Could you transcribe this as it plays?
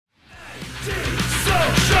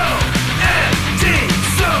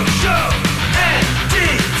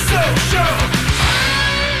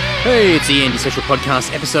Hey, it's the Andy Social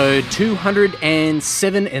Podcast, episode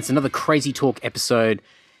 207. It's another Crazy Talk episode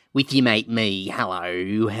with your mate me.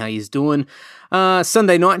 Hello, how yous doing?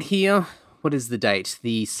 Sunday night here. What is the date?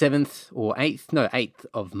 The 7th or 8th? No, 8th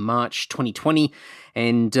of March 2020.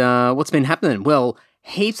 And what's been happening? Well,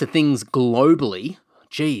 heaps of things globally.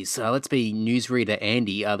 Geez, let's be newsreader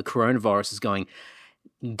Andy. The coronavirus is going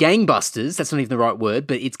gangbusters. That's not even the right word,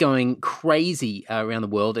 but it's going crazy around the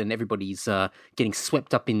world, and everybody's getting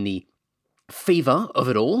swept up in the fever of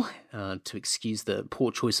it all, to excuse the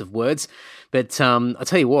poor choice of words. But I'll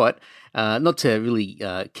tell you what, not to really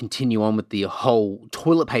continue on with the whole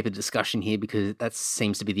toilet paper discussion here, because that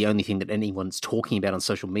seems to be the only thing that anyone's talking about on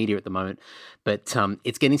social media at the moment. But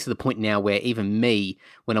it's getting to the point now where even me,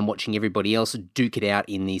 when I'm watching everybody else duke it out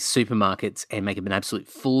in these supermarkets and make an absolute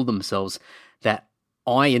fool of themselves, that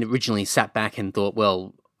I originally sat back and thought,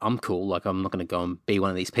 well, I'm cool, like I'm not going to go and be one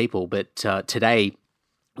of these people. But today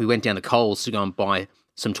we went down to Coles to go and buy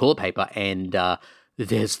some toilet paper, and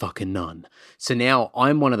there's fucking none. So now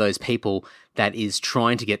I'm one of those people that is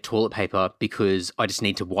trying to get toilet paper because I just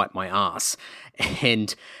need to wipe my ass.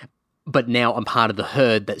 But now I'm part of the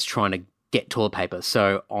herd that's trying to get toilet paper.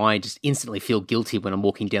 So I just instantly feel guilty when I'm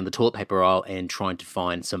walking down the toilet paper aisle and trying to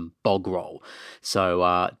find some bog roll.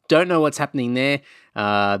 So don't know what's happening there.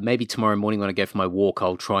 Maybe tomorrow morning when I go for my walk,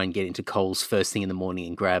 I'll try and get into Coles first thing in the morning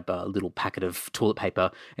and grab a little packet of toilet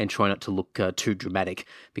paper and try not to look too dramatic,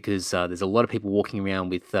 because there's a lot of people walking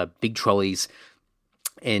around with big trolleys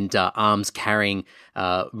and arms carrying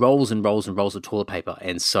rolls and rolls and rolls of toilet paper.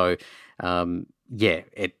 And so,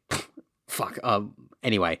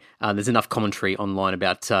 Anyway, there's enough commentary online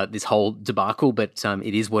about this whole debacle, but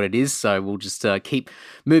it is what it is, so we'll just keep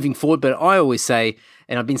moving forward. But I always say,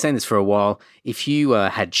 and I've been saying this for a while, if you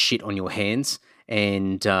had shit on your hands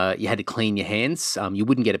and you had to clean your hands, you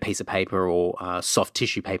wouldn't get a piece of paper or soft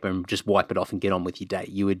tissue paper and just wipe it off and get on with your day.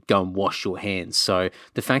 You would go and wash your hands. So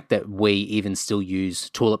the fact that we even still use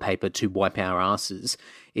toilet paper to wipe our asses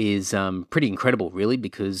is pretty incredible, really,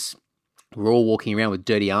 because we're all walking around with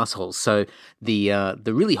dirty assholes. So the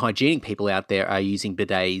really hygienic people out there are using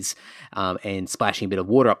bidets and splashing a bit of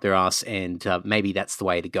water up their ass, and maybe that's the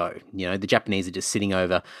way to go. You know, the Japanese are just sitting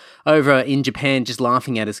over in Japan, just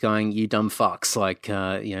laughing at us, going, "You dumb fucks!" Like,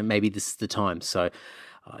 maybe this is the time. So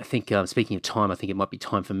I think, speaking of time, I think it might be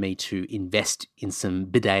time for me to invest in some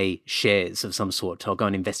bidet shares of some sort. I'll go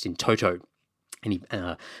and invest in Toto. Any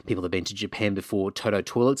people that have been to Japan before, Toto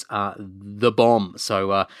toilets are the bomb.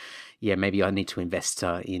 So, maybe I need to invest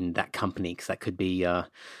in that company, because that could be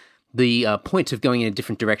the point of going in a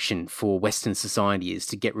different direction for Western society, is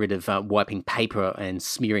to get rid of wiping paper and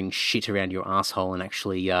smearing shit around your asshole and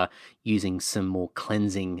actually using some more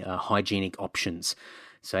cleansing, hygienic options.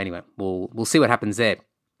 So anyway, we'll see what happens there.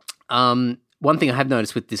 One thing I have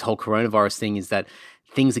noticed with this whole coronavirus thing is that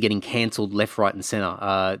things are getting cancelled left, right, and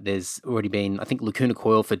centre. There's already been, I think, Lacuna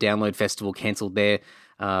Coil for Download Festival cancelled their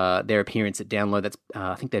appearance at Download. That's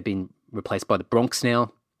I think they've been replaced by the Bronx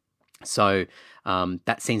now. So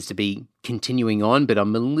that seems to be continuing on, but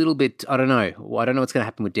I'm a little bit, I don't know what's going to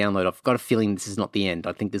happen with Download. I've got a feeling this is not the end.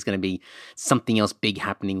 I think there's going to be something else big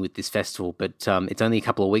happening with this festival, but it's only a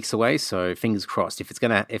couple of weeks away, so fingers crossed.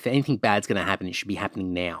 If anything bad's going to happen, it should be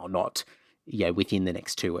happening now, not within the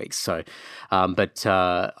next 2 weeks. So, but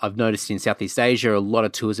I've noticed in Southeast Asia, a lot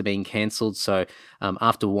of tours are being cancelled. So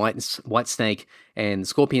after Whitesnake and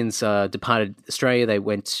Scorpions departed Australia, they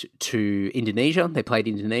went to Indonesia. They played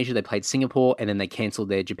Indonesia, they played Singapore, and then they cancelled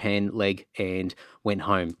their Japan leg and went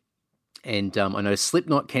home. And I know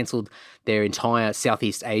Slipknot cancelled their entire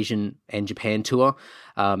Southeast Asian and Japan tour,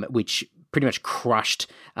 which pretty much crushed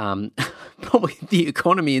probably the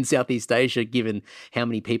economy in Southeast Asia, given how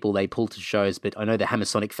many people they pulled to shows. But I know the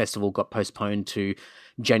Hammersonic Festival got postponed to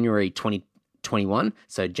January 2021,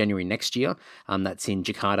 so January next year. That's in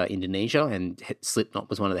Jakarta, Indonesia, and Slipknot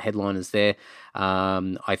was one of the headliners there.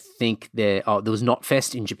 I think there was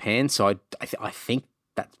Knotfest in Japan, so I think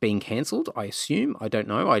that's being cancelled, I assume. I don't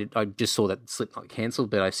know. I just saw that Slipknot cancelled,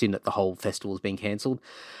 but I assume that the whole festival is being cancelled.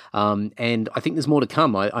 And I think there's more to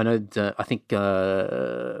come. I know, I think,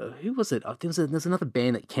 who was it? There's another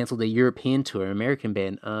band that cancelled their European tour, an American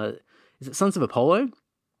band. Is it Sons of Apollo?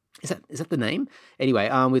 Is that the name? Anyway,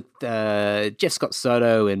 with Jeff Scott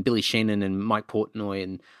Soto and Billy Sheehan and Mike Portnoy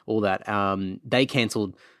and all that, they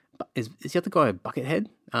cancelled. Is the other guy Buckethead?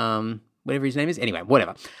 Whatever his name is. Anyway,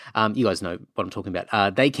 whatever. You guys know what I'm talking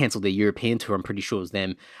about. They cancelled their European tour. I'm pretty sure it was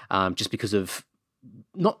them, just because of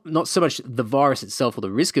not so much the virus itself or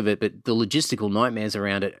the risk of it, but the logistical nightmares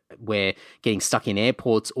around it we're getting stuck in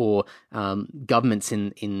airports, or governments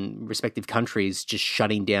in respective countries just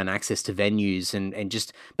shutting down access to venues and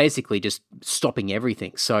just basically just stopping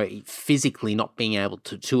everything. So physically not being able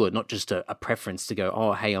to tour, not just a preference to go,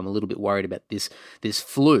 oh, hey, I'm a little bit worried about this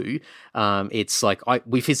flu. It's like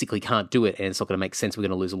we physically can't do it, and it's not going to make sense. We're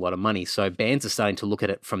going to lose a lot of money. So bands are starting to look at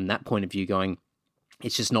it from that point of view, going,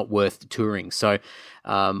 it's just not worth touring. So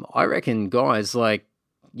I reckon, guys, like,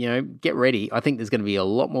 get ready. I think there's going to be a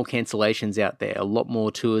lot more cancellations out there. A lot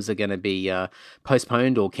more tours are going to be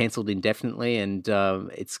postponed or cancelled indefinitely, and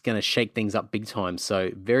it's going to shake things up big time. So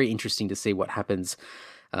very interesting to see what happens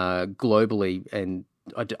globally. And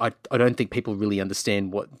I don't think people really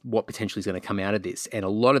understand what potentially is going to come out of this. And a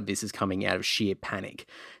lot of this is coming out of sheer panic.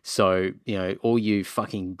 So, all you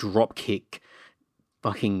fucking dropkick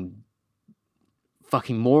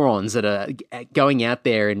fucking morons that are going out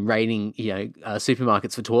there and raiding,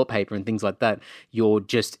 supermarkets for toilet paper and things like that, you're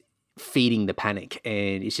just feeding the panic.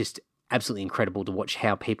 And it's just absolutely incredible to watch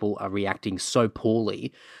how people are reacting so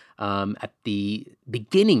poorly at the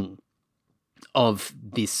beginning of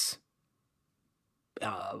this.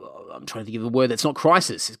 I'm trying to think of a word that's not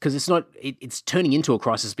crisis, because it's not. It's turning into a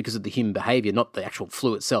crisis because of the human behavior, not the actual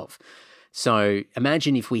flu itself. So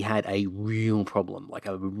imagine if we had a real problem, like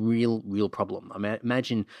a real problem.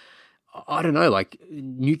 Imagine, I don't know, like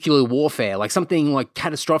nuclear warfare, like something like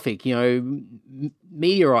catastrophic,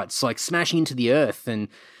 meteorites like smashing into the earth, and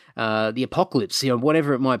the apocalypse,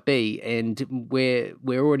 whatever it might be. And we're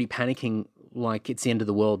already panicking like it's the end of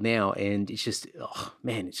the world now. And it's just, oh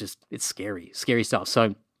man, it's scary stuff.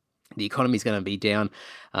 So the economy is going to be down.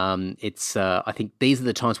 I think these are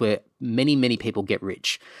the times where many people get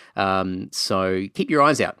rich. So keep your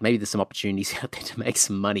eyes out. Maybe there's some opportunities out there to make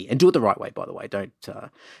some money, and do it the right way. By the way,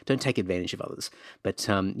 don't take advantage of others. But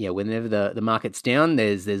whenever the market's down,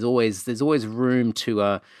 there's always room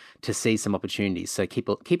to see some opportunities. So keep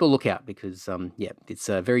a lookout, because it's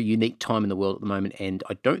a very unique time in the world at the moment, and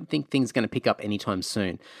I don't think things are going to pick up anytime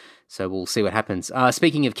soon. So we'll see what happens.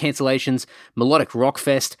 Speaking of cancellations, Melodic Rock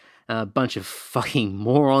Fest. A bunch of fucking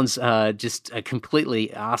morons just completely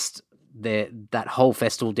arsed that whole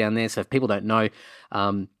festival down there. So if people don't know,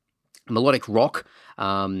 Melodic Rock,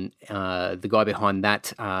 the guy behind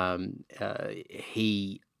that,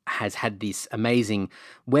 he has had this amazing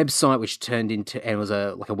website which turned into, and was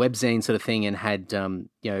like a webzine sort of thing, and had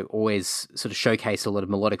always sort of showcased a lot of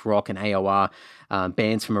melodic rock and AOR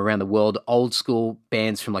bands from around the world, old school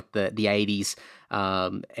bands from like the 80s,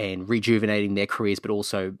 and rejuvenating their careers, but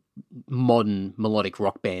also modern melodic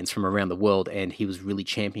rock bands from around the world. And he was really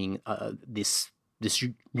championing this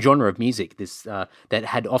genre of music, that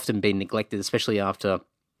had often been neglected, especially after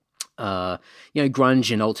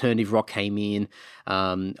grunge and alternative rock came in.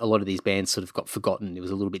 A lot of these bands sort of got forgotten. It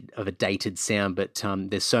was a little bit of a dated sound, but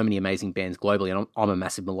there's so many amazing bands globally, and I'm a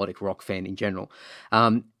massive melodic rock fan in general.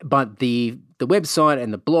 But the website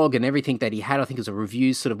and the blog and everything that he had, I think it was a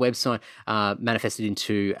reviews sort of website, manifested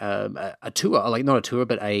into a tour, like not a tour,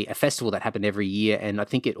 but a festival that happened every year. And I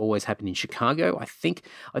think it always happened in Chicago.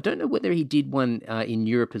 I don't know whether he did one in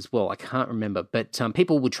Europe as well. I can't remember, but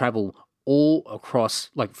people would travel all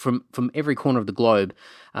across, like from every corner of the globe,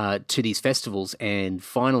 to these festivals. And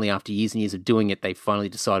finally, after years and years of doing it, they finally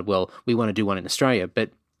decided, well, we want to do one in Australia.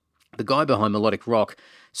 But the guy behind Melodic Rock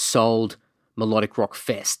sold Melodic Rock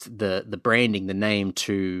Fest, the branding, the name,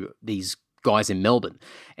 to these guys in Melbourne.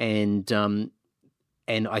 And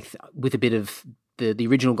with a bit of the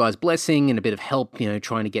original guy's blessing and a bit of help,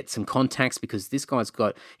 trying to get some contacts, because this guy's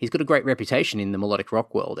got a great reputation in the melodic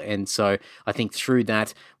rock world. And so I think through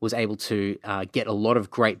that was able to get a lot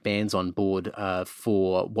of great bands on board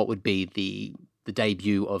for what would be the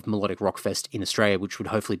debut of Melodic Rock Fest in Australia, which would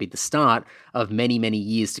hopefully be the start of many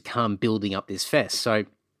years to come building up this fest. So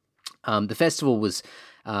the festival was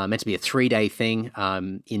meant to be a 3-day thing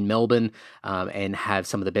in Melbourne, and have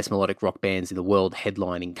some of the best melodic rock bands in the world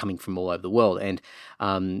headlining, coming from all over the world. And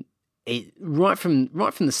right from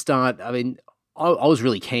the start, I mean, I was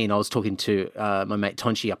really keen. I was talking to my mate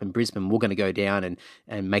Tonchi up in Brisbane. We're going to go down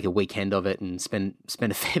and make a weekend of it, and spend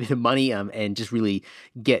a fair bit of money, and just really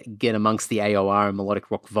get amongst the AOR and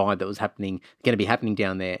melodic rock vibe that was going to be happening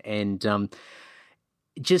down there. And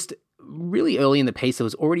just really early in the piece, there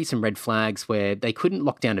was already some red flags where they couldn't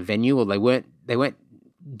lock down a venue, or they weren't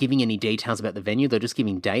giving any details about the venue. They're just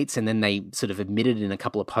giving dates, and then they sort of admitted in a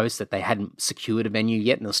couple of posts that they hadn't secured a venue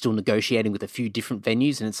yet, and they're still negotiating with a few different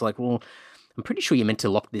venues. And it's like, well, I'm pretty sure you're meant to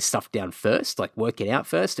lock this stuff down first, like work it out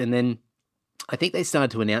first. And then I think they started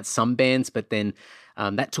to announce some bands, but then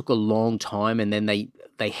that took a long time, and then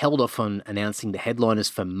they held off on announcing the headliners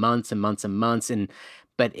for months and months and months.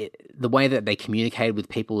 but the way that they communicated with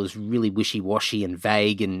people was really wishy-washy and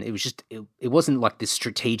vague, and it was just it wasn't like this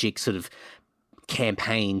strategic sort of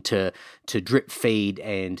campaign to drip feed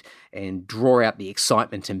and draw out the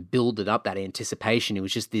excitement and build it up, that anticipation. It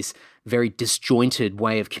was just this very disjointed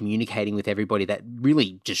way of communicating with everybody that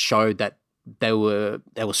really just showed that they were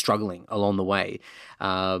struggling along the way,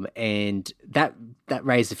 and that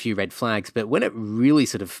raised a few red flags. But when it really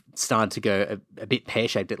sort of started to go a bit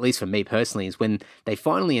pear-shaped, at least for me personally, is when they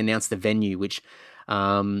finally announced the venue, which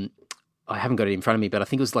I haven't got it in front of me, but I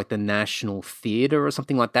think it was like the National Theatre or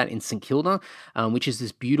something like that in St Kilda, which is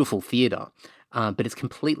this beautiful theatre, but it's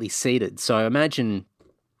completely seated. So imagine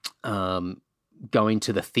going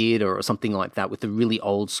to the theatre or something like that with the really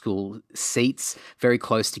old school seats very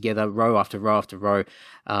close together, row after row after row.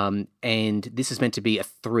 And this is meant to be a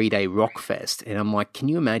 3-day rock fest. And I'm like, can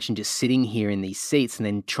you imagine just sitting here in these seats and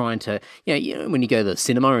then trying to, you know, when you go to the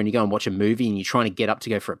cinema and you go and watch a movie and you're trying to get up to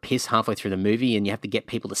go for a piss halfway through the movie and you have to get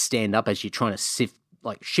people to stand up as you're trying to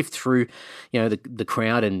shift through, you know, the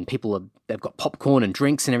crowd, and they've got popcorn and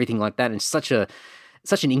drinks and everything like that. And it's such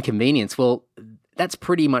an inconvenience. Well, that's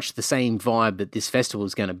pretty much the same vibe that this festival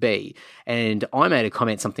is going to be. And I made a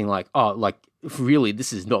comment, something like, oh, like, really,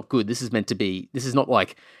 this is not good. This is not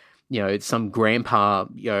like, you know, it's some grandpa,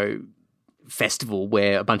 you know, festival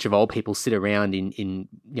where a bunch of old people sit around in you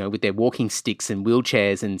know, with their walking sticks and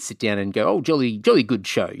wheelchairs and sit down and go, oh, jolly good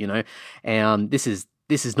show, you know. This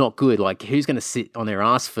is not good. Like, who's going to sit on their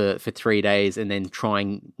ass for 3 days and then try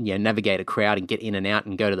and, you know, navigate a crowd and get in and out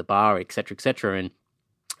and go to the bar, et cetera, et cetera. And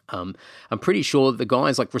I'm pretty sure the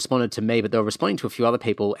guys like responded to me, but they were responding to a few other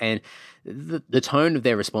people, and the tone of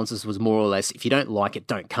their responses was more or less, if you don't like it,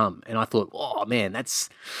 don't come. And I thought, oh man, that's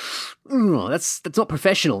not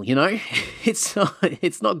professional, you know. It's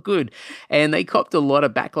not good. And they copped a lot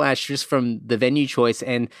of backlash just from the venue choice,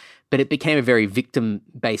 but it became a very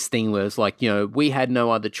victim-based thing where it's like, you know, we had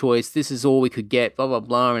no other choice. This is all we could get, blah, blah,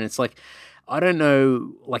 blah. And it's like, I don't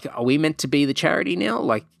know, like, are we meant to be the charity now?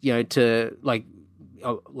 Like, you know, to like,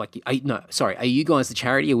 are you guys the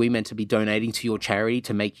charity? Are we meant to be donating to your charity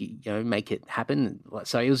to make it happen?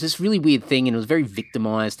 So it was this really weird thing, and it was very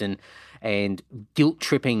victimized and guilt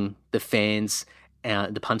tripping the fans,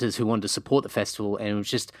 the punters who wanted to support the festival. And it was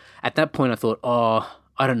just, at that point I thought, oh,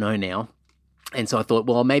 I don't know now. And so I thought,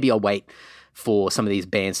 well, maybe I'll wait for some of these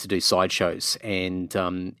bands to do sideshows.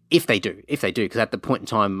 And if they do, because at the point in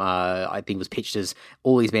time, I think it was pitched as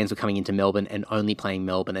all these bands were coming into Melbourne and only playing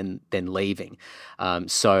Melbourne and then leaving.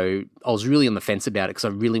 So I was really on the fence about it because I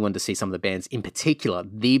really wanted to see some of the bands. In particular,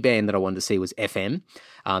 the band that I wanted to see was FM,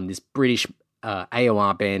 this British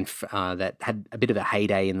AOR band that had a bit of a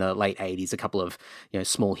heyday in the late 80s, a couple of, you know,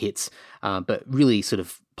 small hits, but really sort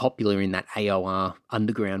of popular in that AOR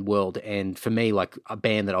underground world. And for me, like, a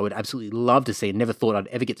band that I would absolutely love to see, never thought I'd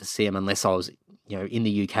ever get to see them unless I was, you know, in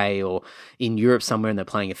the UK or in Europe somewhere and they're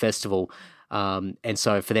playing a festival. And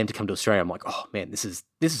so for them to come to Australia, I'm like, oh man, this is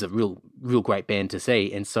a real great band to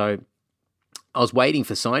see. And so I was waiting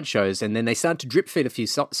for sideshows, and then they started to drip feed a few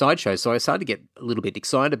sideshows, so I started to get a little bit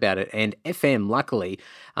excited about it. And FM, luckily,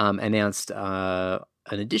 announced an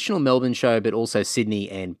additional Melbourne show, but also Sydney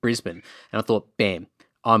and Brisbane. And I thought, bam,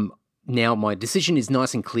 now my decision is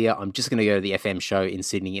nice and clear. I'm just going to go to the FM show in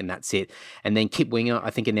Sydney, and that's it. And then Kip Winger, I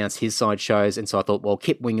think, announced his side shows, and so I thought, well,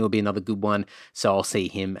 Kip Winger will be another good one, so I'll see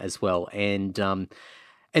him as well.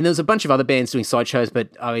 And there's a bunch of other bands doing sideshows, but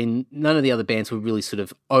I mean, none of the other bands were really sort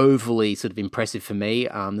of overly sort of impressive for me.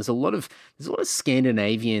 There's a lot of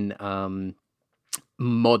Scandinavian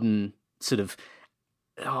modern sort of,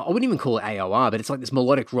 I wouldn't even call it AOR, but it's like this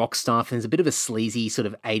melodic rock stuff, and there's a bit of a sleazy sort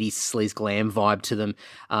of 80s sleaze glam vibe to them.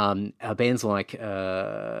 Bands like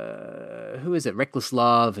who is it? Reckless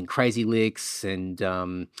Love and Crazy Licks and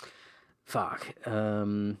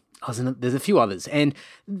there's a few others, and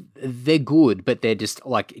they're good, but they're just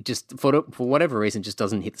for whatever reason just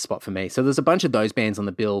doesn't hit the spot for me. So there's a bunch of those bands on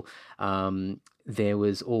the bill. There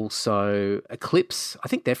was also Eclipse. I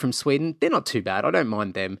think they're from Sweden. They're not too bad. I don't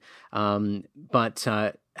mind them. But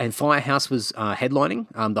and Firehouse was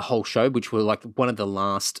headlining the whole show, which were like one of the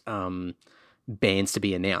last bands to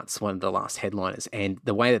be announced, one of the last headliners. And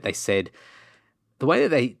the way that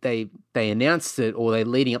they announced it, or they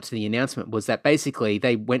leading up to the announcement, was that basically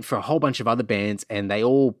they went for a whole bunch of other bands and they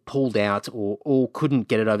all pulled out or all couldn't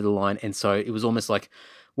get it over the line. And so it was almost like,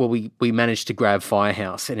 well, we managed to grab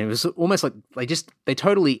Firehouse. And it was almost like they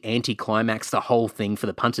totally anti-climaxed the whole thing for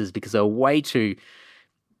the punters because they were way too...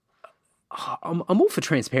 I'm all for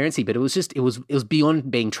transparency, but it was beyond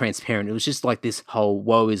being transparent. It was just like this whole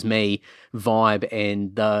woe is me vibe,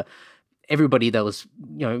 and everybody that was,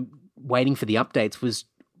 you know, waiting for the updates was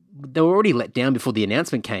they were already let down before the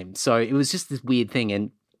announcement came. So it was just this weird thing.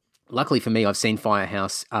 And luckily for me, I've seen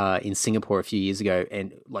Firehouse in Singapore a few years ago,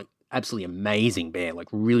 and like absolutely amazing band, like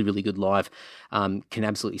really, really good live. Can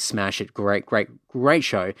absolutely smash it. Great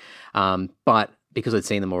show. But because I'd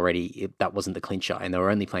seen them already, that wasn't the clincher, and they were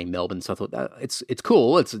only playing Melbourne. So I thought it's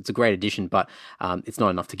cool. It's a great addition, but it's not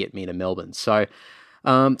enough to get me to Melbourne. So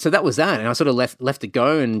that was that, and I sort of left it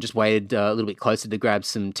go and just waited a little bit closer to grab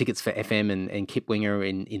some tickets for FM and Kip Winger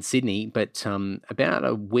in Sydney. But about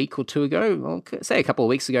a week or two ago, I'll say a couple of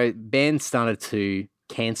weeks ago, bands started to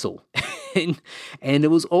cancel, and it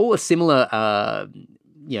was all a similar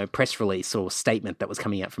press release or statement that was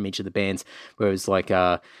coming out from each of the bands, where it was like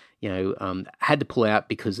had to pull out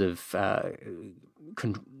because of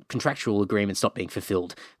contractual agreements not being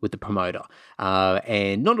fulfilled with the promoter,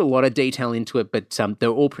 and not a lot of detail into it, but they're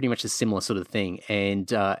all pretty much a similar sort of thing,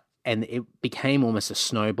 and it became almost a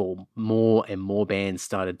snowball. More and more bands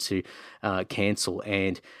started to cancel,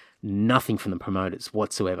 and nothing from the promoters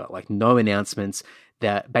whatsoever, like no announcements.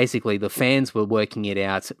 That basically the fans were working it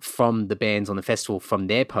out from the bands on the festival from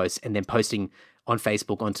their posts, and then posting on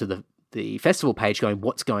Facebook onto the festival page going,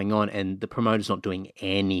 what's going on, and the promoter's not doing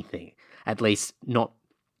anything, at least not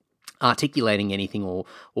articulating anything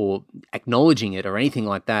or acknowledging it or anything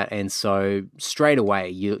like that. And so straight away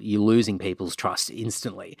you're losing people's trust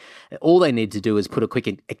instantly. All they need to do is put a quick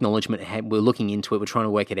acknowledgement, hey, we're looking into it, we're trying to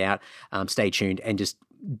work it out, stay tuned, and just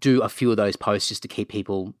do a few of those posts just to keep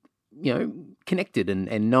people connected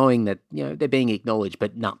and knowing that they're being acknowledged.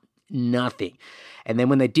 But nothing. And then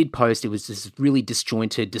when they did post, it was this really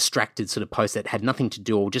disjointed, distracted sort of post that had nothing to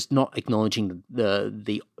do, or just not acknowledging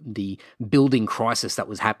the building crisis that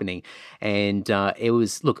was happening. And it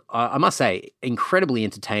was, look, I must say, incredibly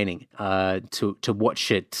entertaining to watch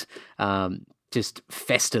it just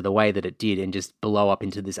fester the way that it did and just blow up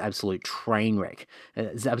into this absolute train wreck,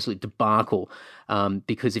 this absolute debacle.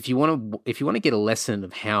 Because if you want to get a lesson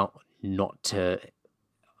of how not to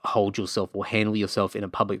hold yourself or handle yourself in a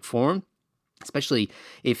public forum, especially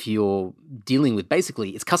if you're dealing with,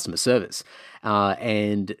 basically, it's customer service.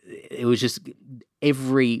 And it was just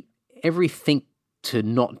everything to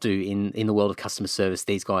not do in the world of customer service,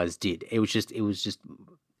 these guys did. It was just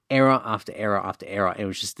error after error after error. It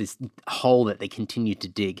was just this hole that they continued to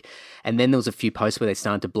dig. And then there was a few posts where they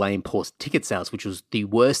started to blame poor ticket sales, which was the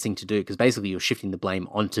worst thing to do, because basically you're shifting the blame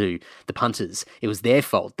onto the punters. It was their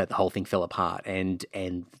fault that the whole thing fell apart. And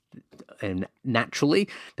naturally,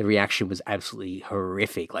 the reaction was absolutely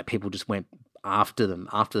horrific. Like, people just went after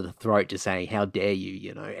the throat to say, how dare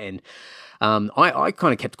you, and I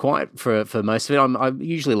kind of kept quiet for most of it. I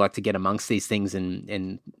usually like to get amongst these things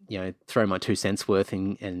and throw my 2 cents worth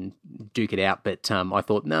and duke it out. But I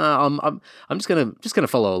thought, no, I'm just gonna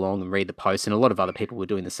follow along and read the post, and a lot of other people were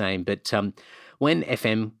doing the same. But when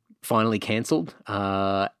FM finally cancelled,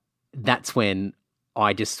 that's when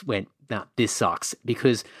I just went, nah, this sucks.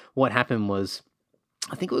 Because what happened was,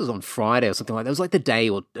 I think it was on Friday or something like that. It was like a day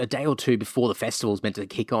or two before the festival was meant to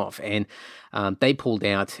kick off, and they pulled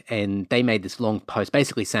out and they made this long post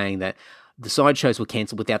basically saying that the side shows were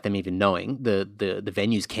cancelled without them even knowing. The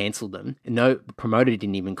venues cancelled them. No, the promoter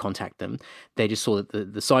didn't even contact them. They just saw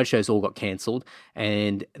that the side shows all got cancelled,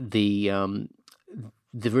 and the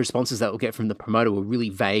responses that we'll get from the promoter were really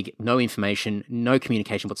vague, no information, no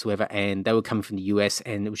communication whatsoever, and they were coming from the US,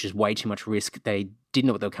 and it was just way too much risk. They didn't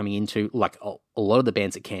know what they were coming into, like a lot of the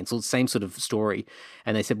bands that cancelled, same sort of story,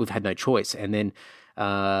 and they said, we've had no choice. And then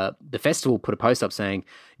the festival put a post up saying,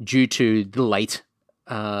 due to the late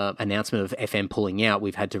announcement of FM pulling out,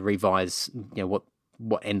 we've had to revise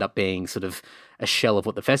what ended up being sort of a shell of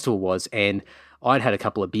what the festival was. And I'd had a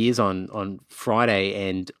couple of beers on Friday,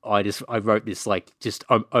 and I wrote this like just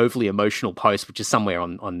overly emotional post, which is somewhere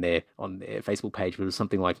on their Facebook page, but it was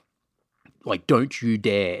something like don't you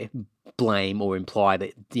dare blame or imply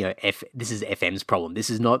that this is FM's problem. This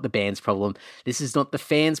is not the band's problem. This is not the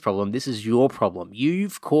fans' problem. This is your problem.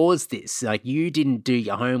 You've caused this. Like, you didn't do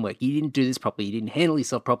your homework. You didn't do this properly. You didn't handle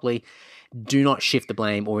yourself properly. Do not shift the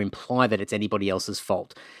blame or imply that it's anybody else's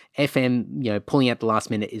fault. FM, pulling out the last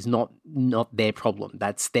minute is not their problem.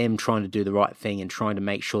 That's them trying to do the right thing and trying to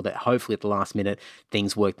make sure that hopefully at the last minute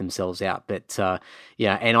things work themselves out. But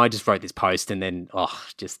and I just wrote this post, and then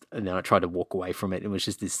I tried to walk away from it. It was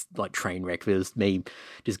just this like train wreck. It was me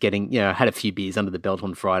just getting, had a few beers under the belt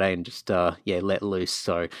on Friday and just let loose.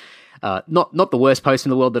 So not the worst post in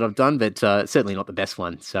the world that I've done, but certainly not the best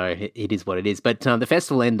one. So it is what it is. But the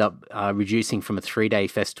festival ended up reducing from a 3-day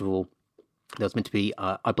festival There was meant to be,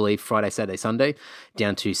 I believe, Friday, Saturday, Sunday,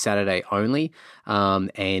 down to Saturday only,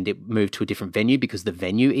 and it moved to a different venue because the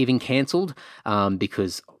venue even cancelled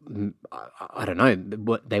because I don't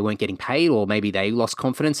know, they weren't getting paid, or maybe they lost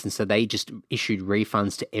confidence, and so they just issued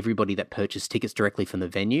refunds to everybody that purchased tickets directly from the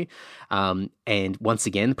venue. And once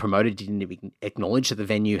again, the promoter didn't even acknowledge that the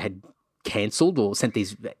venue had cancelled or sent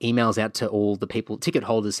these emails out to all the people, ticket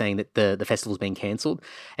holders, saying that the festival's been cancelled.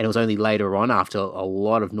 And it was only later on, after a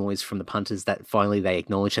lot of noise from the punters, that finally they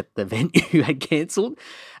acknowledged that the venue had cancelled,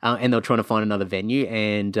 and they were trying to find another venue.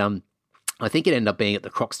 And I think it ended up being at the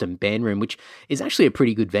Croxton Band Room, which is actually a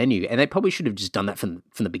pretty good venue. And they probably should have just done that from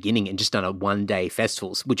the beginning and just done a one-day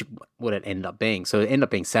festival, which what it ended up being. So it ended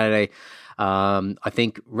up being Saturday. I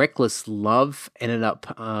think Reckless Love ended up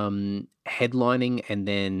headlining, and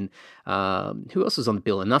then who else was on the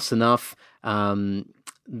bill? Enough's Enough. One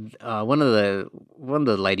of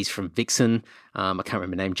the ladies from Vixen, I can't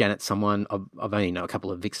remember her name, Janet someone. I've only know a couple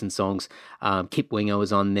of Vixen songs. Kip Winger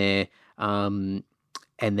was on there.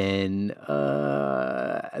 And then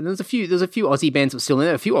there's a few Aussie bands that were still in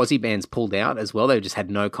there. A few Aussie bands pulled out as well. They just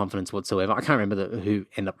had no confidence whatsoever. I can't remember who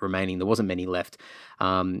ended up remaining. There wasn't many left.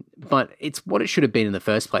 But it's what it should have been in the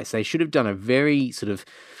first place. They should have done a very sort of,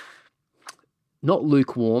 not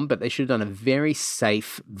lukewarm, but they should have done a very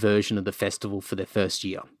safe version of the festival for their first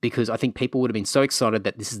year, because I think people would have been so excited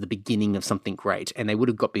that this is the beginning of something great, and they would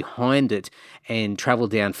have got behind it and traveled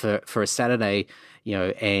down for a Saturday,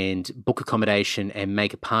 and book accommodation and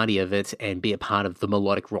make a party of it and be a part of the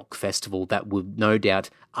melodic rock festival that would no doubt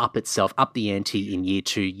up the ante in year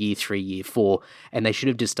 2, year 3, year 4. And they should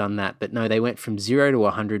have just done that. But no, they went from 0 to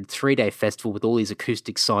 100, 3-day festival with all these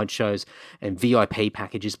acoustic sideshows and VIP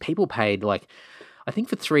packages. People paid I think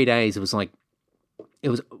for 3 days it was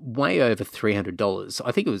way over $300.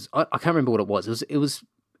 I think it was, I can't remember what it was.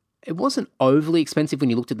 It wasn't overly expensive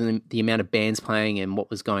when you looked at the amount of bands playing and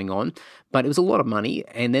what was going on, but it was a lot of money.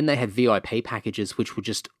 And then they had VIP packages, which were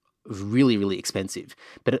just really, really expensive.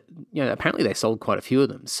 But apparently they sold quite a few of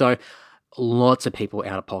them. So lots of people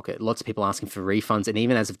out of pocket, lots of people asking for refunds. And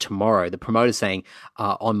even as of tomorrow, the promoter's saying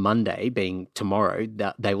on Monday, being tomorrow,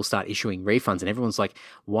 that they will start issuing refunds. And everyone's like,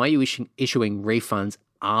 why are you issuing refunds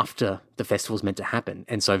after the festival's meant to happen?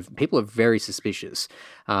 And so people are very suspicious.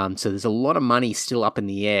 So there's a lot of money still up in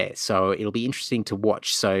the air. So it'll be interesting to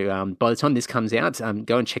watch. So by the time this comes out,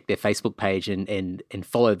 go and check their Facebook page and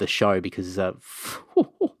follow the show, because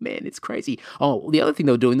oh man, it's crazy. Oh, the other thing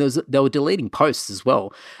they were doing, they were deleting posts as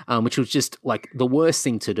well, which was just like the worst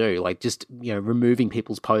thing to do. Like just removing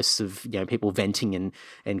people's posts of people venting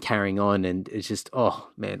and carrying on, and it's just,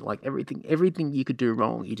 oh man, like everything you could do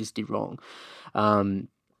wrong, you just did wrong.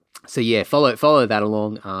 So yeah, follow that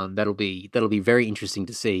along. That'll be very interesting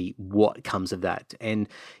to see what comes of that. And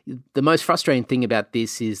the most frustrating thing about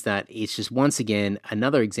this is that it's just once again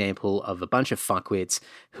another example of a bunch of fuckwits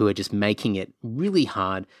who are just making it really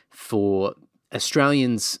hard for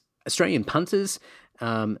Australian punters,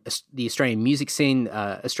 the Australian music scene,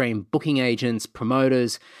 Australian booking agents,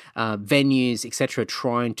 promoters, venues, etc.,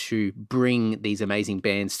 trying to bring these amazing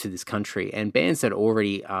bands to this country, and bands that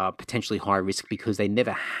already are potentially high risk because they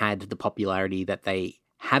never had the popularity that they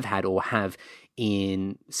have had or have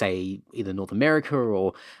in, say, either North America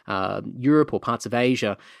or Europe or parts of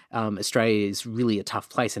Asia. Australia is really a tough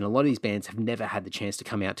place, and a lot of these bands have never had the chance to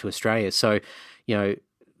come out to Australia. So,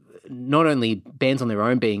 not only bands on their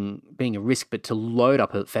own being a risk, but to load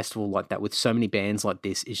up a festival like that with so many bands like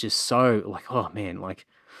this is just so oh man,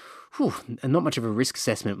 and not much of a risk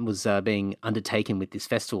assessment was being undertaken with this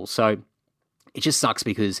festival. So it just sucks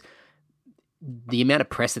because the amount of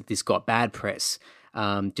press that this got, bad press,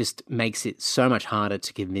 just makes it so much harder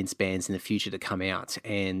to convince bands in the future to come out.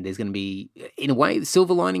 And there's going to be, in a way, the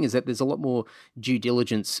silver lining is that there's a lot more due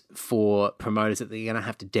diligence for promoters that they're going to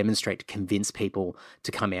have to demonstrate to convince people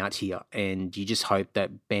to come out here. And you just hope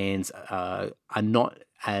that bands are not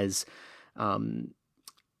as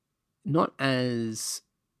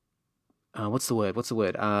what's the word?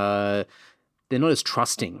 They're not as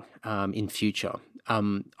trusting in future.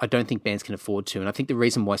 I don't think bands can afford to. And I think the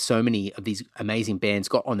reason why so many of these amazing bands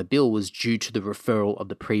got on the bill was due to the referral of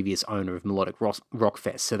the previous owner of Melodic Rock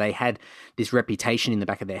Fest. So they had this reputation in the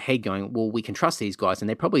back of their head going, well, we can trust these guys. And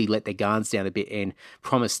they probably let their guards down a bit and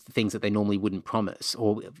promised things that they normally wouldn't promise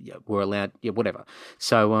or were allowed, whatever.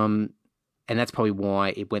 So, and that's probably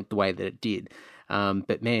why it went the way that it did.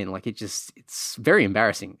 But man, it's very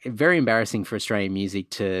embarrassing for Australian music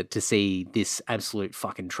to see this absolute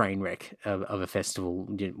fucking train wreck of a festival.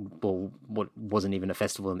 Well, what wasn't even a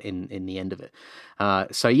festival in the end of it.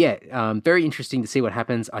 So yeah, very interesting to see what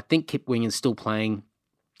happens. I think Kip Winger is still playing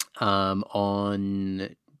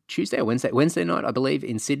on Tuesday or Wednesday night, I believe,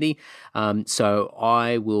 in Sydney. So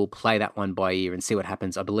I will play that one by ear and see what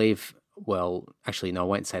happens. I believe, well, actually, no, I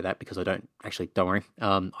won't say that because don't worry.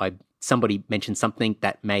 Somebody mentioned something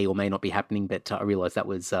that may or may not be happening, but I realized that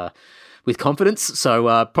was with confidence.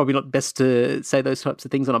 So probably not best to say those types of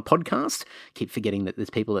things on a podcast. Keep forgetting that there's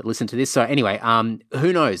people that listen to this. So anyway,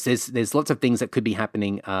 who knows? There's lots of things that could be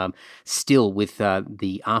happening still with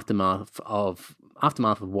the aftermath of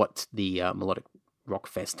what the Melodic Rock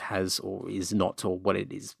Fest has or is not, or what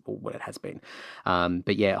it is, or what it has been.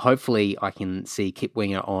 But yeah, hopefully I can see Kip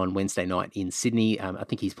Winger on Wednesday night in Sydney. I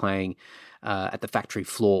think he's playing at the Factory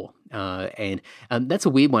Floor, and that's a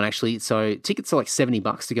weird one actually. So tickets are like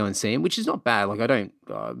 $70 to go and see him, which is not bad. Like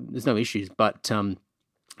there's no issues, but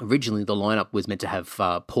originally the lineup was meant to have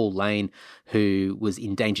Paul Lane, who was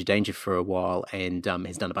in Danger for a while and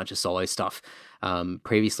has done a bunch of solo stuff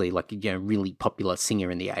previously, like, really popular singer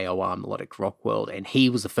in the AOR melodic rock world. And he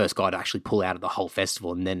was the first guy to actually pull out of the whole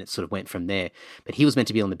festival, and then it sort of went from there. But he was meant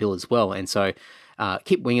to be on the bill as well. And so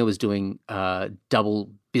Kip Winger was doing double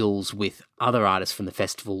bills with other artists from the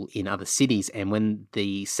festival in other cities. And when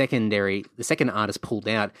the second artist pulled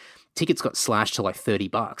out, tickets got slashed to like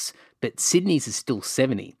 $30, but Sydney's is still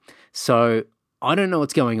 70. So I don't know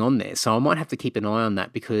what's going on there. So I might have to keep an eye on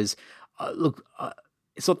that because,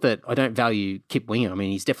 it's not that I don't value Kip Winger. I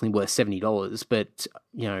mean, he's definitely worth $70, but,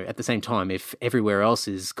 at the same time, if everywhere else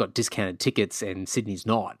has got discounted tickets and Sydney's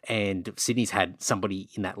not, and Sydney's had somebody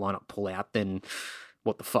in that lineup pull out, then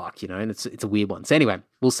what the fuck, and it's a weird one. So anyway,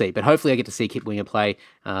 we'll see. But hopefully I get to see Kip Winger play.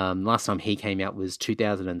 Last time he came out was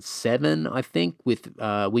 2007, I think, with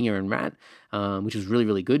Winger and Rat, which was really,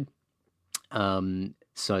 really good.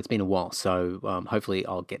 So it's been a while. So hopefully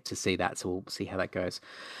I'll get to see that. So we'll see how that goes.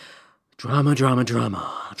 Drama.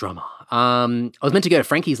 I was meant to go to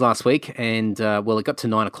Frankie's last week, and it got to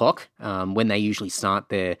 9 o'clock when they usually start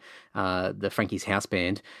the Frankie's House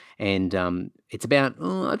Band, and it's about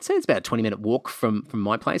I'd say it's about a 20-minute walk from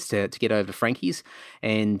my place to get over to Frankie's,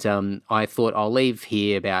 and I thought I'll leave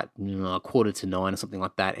here about 8:45 or something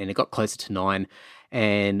like that, and it got closer to 9,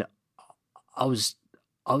 and I was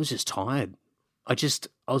just tired. I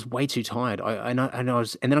was way too tired. And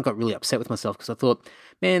then I got really upset with myself because I thought,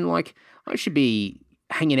 man, like I should be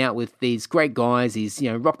hanging out with these great guys, these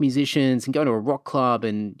rock musicians, and going to a rock club,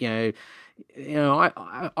 and I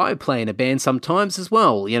play in a band sometimes as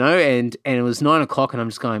well, and it was 9 o'clock, and I'm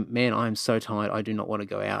just going, man, I'm so tired. I do not want to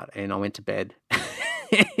go out, and I went to bed.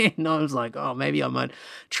 And I was like, oh, maybe I might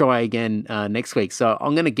try again next week. So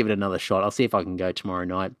I'm going to give it another shot. I'll see if I can go tomorrow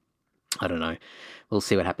night. I don't know. We'll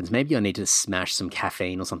see what happens. Maybe I need to smash some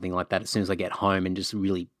caffeine or something like that as soon as I get home and just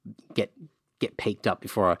really get peaked up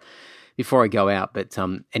before I go out. But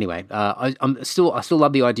anyway, I still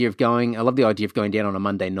love the idea of going. I love the idea of going down on a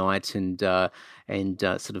Monday night and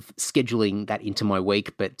sort of scheduling that into my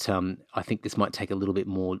week. But I think this might take a little bit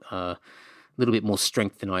more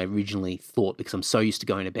strength than I originally thought, because I'm so used to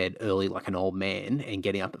going to bed early like an old man and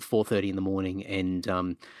getting up at 4:30 in the morning.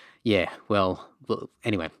 And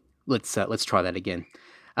anyway. Let's try that again.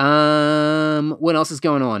 What else is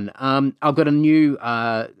going on? I've got a new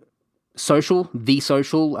The Social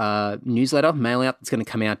newsletter mail out that's going to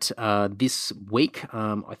come out this week.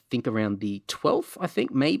 I think around the 12th, I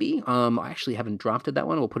think, maybe. I actually haven't drafted that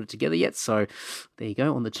one or put it together yet. So there you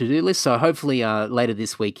go, on the to-do list. So hopefully later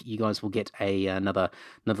this week, you guys will get another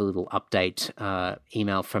little update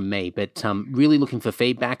email from me. But really looking for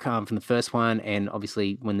feedback from the first one, and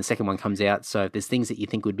obviously when the second one comes out. So if there's things that you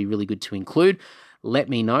think would be really good to include, let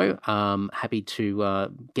me know. Happy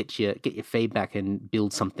to get your feedback and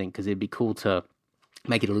build something, because it'd be cool to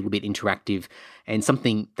make it a little bit interactive and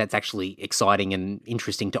something that's actually exciting and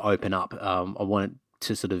interesting to open up. I want it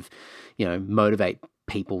to sort of, motivate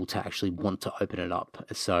people to actually want to open it up.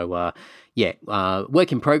 So,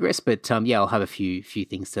 work in progress, but I'll have a few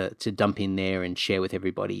things to dump in there and share with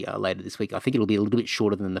everybody later this week. I think it'll be a little bit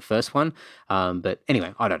shorter than the first one, but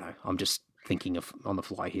anyway, I don't know. I'm just thinking of on the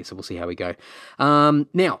fly here, so we'll see how we go.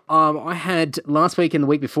 Now, I had last week and the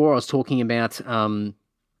week before, I was talking about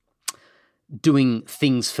doing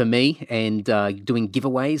things for me and doing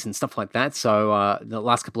giveaways and stuff like that. So the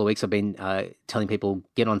last couple of weeks, I've been telling people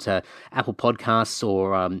get onto Apple Podcasts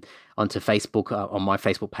or onto Facebook, on my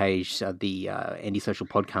Facebook page, the Andy Social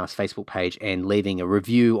Podcast Facebook page, and leaving a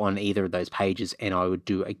review on either of those pages, and I would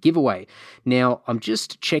do a giveaway. Now, I'm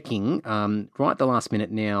just checking right at the last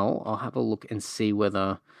minute now. I'll have a look and see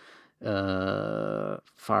whether...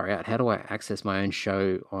 far out. How do I access my own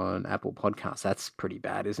show on Apple Podcasts? That's pretty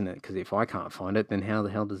bad, isn't it? Because if I can't find it, then how the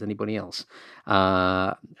hell does anybody else?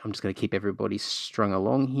 I'm just going to keep everybody strung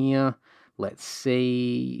along here. Let's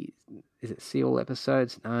see. Is it see all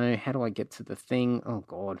episodes? No. How do I get to the thing? Oh,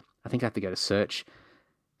 God. I think I have to go to search.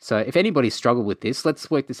 So if anybody struggled with this, let's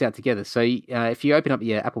work this out together. So if you open up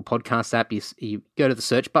your Apple Podcast app, you go to the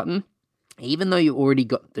search button. Even though you already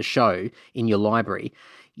got the show in your library,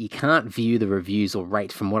 you can't view the reviews or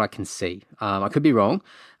rate from what I can see. I could be wrong,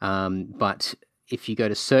 but if you go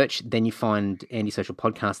to search, then you find Antisocial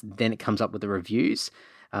Podcast, then it comes up with the reviews.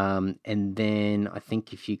 And then I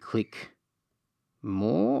think if you click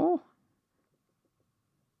more,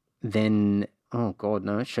 then, oh God,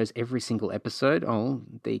 no, it shows every single episode. Oh,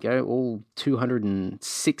 there you go. All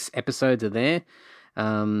 206 episodes are there.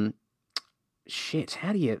 Shit,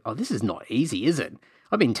 how do you... Oh, this is not easy, is it?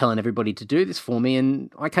 I've been telling everybody to do this for me,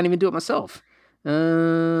 and I can't even do it myself.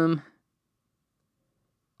 I've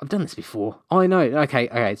done this before. Oh, I know. Okay.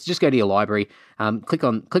 So just go to your library, click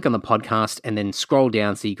on the podcast, and then scroll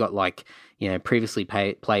down. So you got previously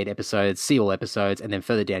played episodes, see all episodes, and then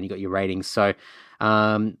further down you got your ratings. So,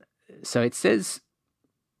 so it says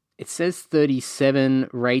 37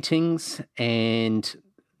 ratings, and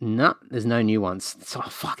no, there's no new ones. So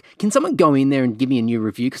fuck. Can someone go in there and give me a new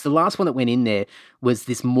review? Because the last one that went in there was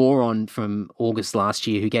this moron from August last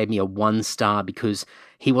year who gave me a 1 star because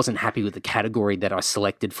he wasn't happy with the category that I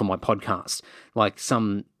selected for my podcast. Like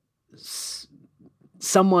someone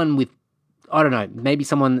with, I don't know, maybe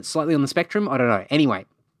someone slightly on the spectrum. I don't know. Anyway,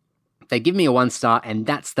 they give me a 1 star, and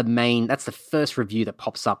that's the first review that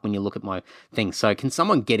pops up when you look at my thing. So can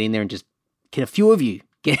someone get in there and can a few of you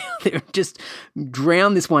get out there and just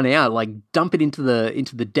drown this one out, like dump it into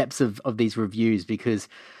the depths of these reviews, because,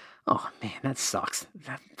 oh man, that sucks.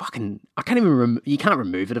 That fucking, I can't even, you can't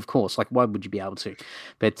remove it, of course. Like, why would you be able to?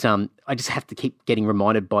 But I just have to keep getting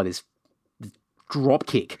reminded by this drop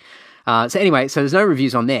kick. So anyway, so there's no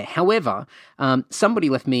reviews on there. However, somebody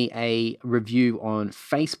left me a review on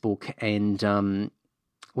Facebook, and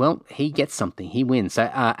well, he gets something. He wins.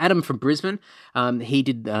 So Adam from Brisbane, he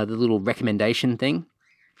did the little recommendation thing.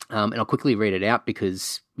 And I'll quickly read it out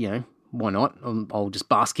because, why not? I'll just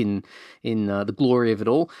bask in the glory of it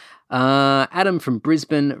all. Adam from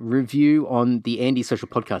Brisbane, review on the Antisocial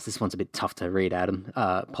Podcast. This one's a bit tough to read, Adam.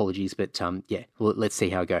 Apologies, but yeah, let's see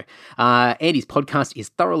how it go. Andy's podcast is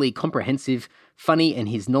thoroughly comprehensive, funny, and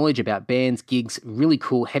his knowledge about bands, gigs, really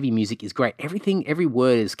cool, heavy music is great. Every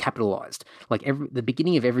word is capitalized. Like the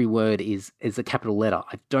beginning of every word is a capital letter.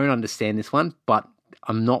 I don't understand this one, but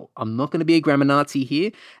I'm not going to be a grammar Nazi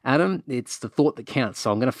here, Adam. It's the thought that counts,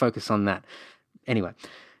 so I'm going to focus on that. Anyway,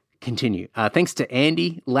 continue. Thanks to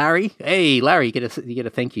Andy, Larry. Hey, Larry, you get a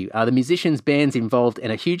thank you. The musicians, bands involved,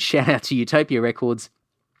 and a huge shout out to Utopia Records,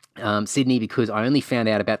 Sydney, because I only found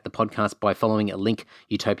out about the podcast by following a link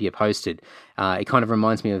Utopia posted. It kind of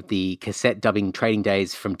reminds me of the cassette dubbing trading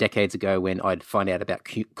days from decades ago when I'd find out about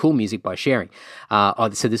cool music by sharing.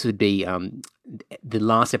 So this would be the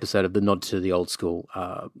last episode of the Nod to the Old School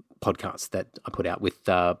podcast that I put out with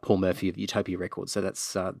Paul Murphy of Utopia Records. So that's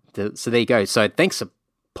so there you go. So thanks to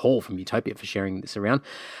Paul from Utopia for sharing this around.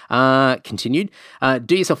 Continued.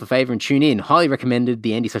 Do yourself a favor and tune in. Highly recommended,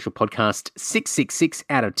 the Antisocial Podcast. 666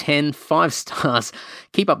 out of 10, 5 stars.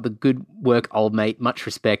 Keep up the good work, old mate. Much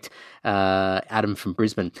respect, Adam from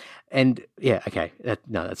Brisbane. And yeah, okay.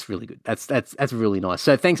 That's really good. That's really nice.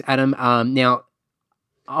 So thanks, Adam. Now,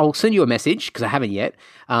 I'll send you a message because I haven't yet.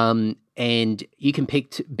 And you can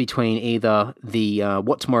pick between either the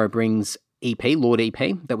What Tomorrow Brings EP, Lord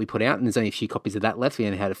EP, that we put out, and there's only a few copies of that left. We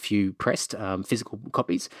only had a few pressed, physical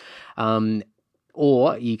copies.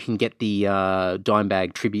 Or you can get the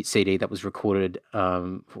Dimebag tribute CD that was recorded,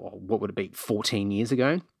 what would it be, 14 years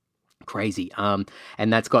ago? Crazy. And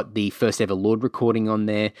that's got the first ever Lord recording on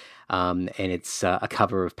there, and it's a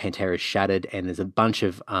cover of Pantera's Shattered, and there's a bunch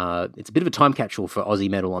of, it's a bit of a time capsule for Aussie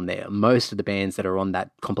metal on there. Most of the bands that are on that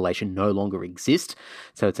compilation no longer exist,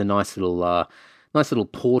 so it's a nice little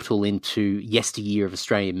portal into yesteryear of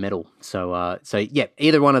Australian metal. So yeah,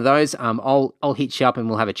 either one of those, I'll hit you up and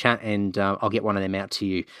we'll have a chat, and I'll get one of them out to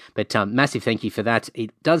you. But massive thank you for that.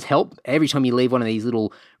 It does help every time you leave one of these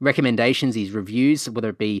little recommendations, these reviews,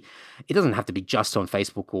 whether it doesn't have to be just on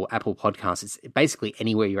Facebook or Apple Podcasts. It's basically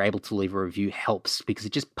anywhere you're able to leave a review helps, because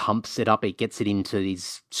it just pumps it up. It gets it into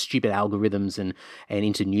these stupid algorithms and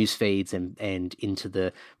into news feeds and into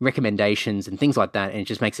the recommendations and things like that. And it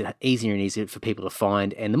just makes it easier and easier for people to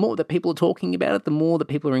find. And the more that people are talking about it, the more that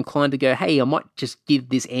people are inclined to go, hey, I might just give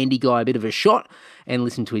this Andy guy a bit of a shot and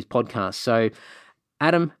listen to his podcast. So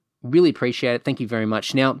Adam, really appreciate it. Thank you very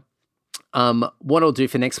much. Now, what I'll do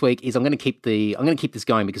for next week is I'm going to keep this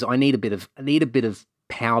going, because I need a bit of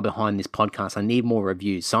power behind this podcast. I need more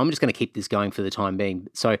reviews. So I'm just going to keep this going for the time being.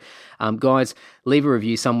 So guys, leave a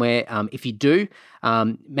review somewhere. If you do,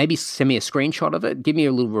 maybe send me a screenshot of it. Give me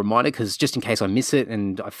a little reminder, because just in case I miss it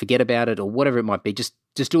and I forget about it or whatever it might be, just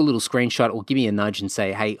do a little screenshot or give me a nudge and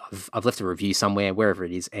say, hey, I've left a review somewhere, wherever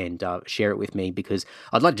it is, and share it with me, because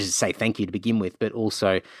I'd like to just say thank you to begin with, but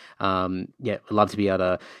also, I'd love to be able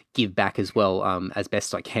to give back as well, as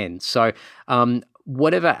best I can. So,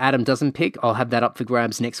 whatever Adam doesn't pick, I'll have that up for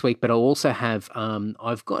grabs next week. But I'll also have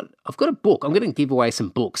I've got a book. I'm going to give away some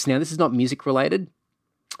books. Now, this is not music related,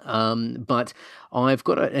 but I've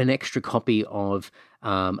got an extra copy of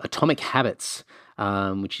Atomic Habits,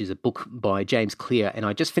 which is a book by James Clear, and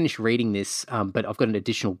I just finished reading this, but I've got an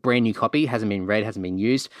additional brand new copy, hasn't been read, hasn't been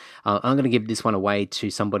used. I'm going to give this one away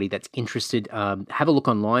to somebody that's interested. Have a look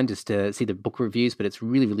online just to see the book reviews, but it's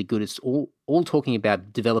really, really good. It's all talking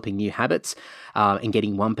about developing new habits and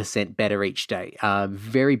getting 1% better each day.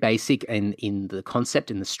 Very basic and in the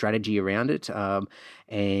concept and the strategy around it.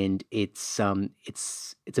 And it's a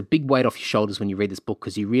big weight off your shoulders when you read this book,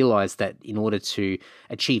 because you realize that in order to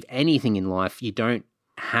achieve anything in life, you don't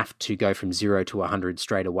have to go from 0 to 100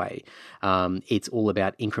 straight away. It's all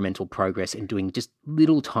about incremental progress and doing just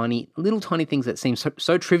little tiny things that seem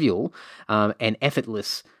so trivial and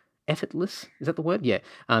effortless. Effortless, is that the word? Yeah.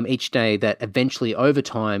 Each day, that eventually over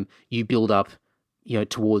time you build up,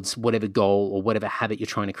 towards whatever goal or whatever habit you're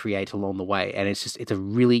trying to create along the way. And it's a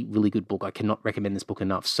really, really good book. I cannot recommend this book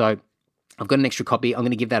enough. So I've got an extra copy. I'm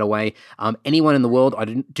going to give that away. Anyone in the world, I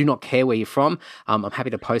do not care where you're from. I'm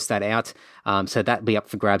happy to post that out. So that'll be up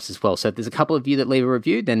for grabs as well. So if there's a couple of you that leave a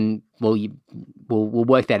review, then we'll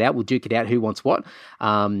work that out. We'll duke it out who wants what.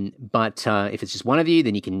 But if it's just one of you,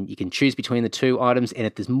 then you can choose between the two items. And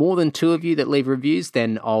if there's more than two of you that leave reviews,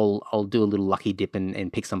 then I'll do a little lucky dip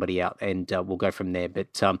and pick somebody out, and we'll go from there.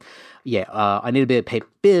 But I need a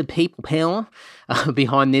bit of people power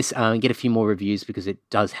behind this and get a few more reviews, because it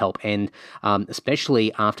does help. And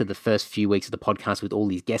especially after the first few weeks of the podcast with all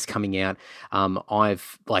these guests coming out,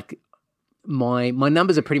 I've my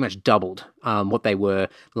numbers are pretty much doubled what they were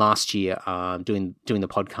last year doing the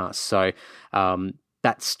podcast. So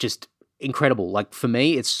that's just incredible. Like, for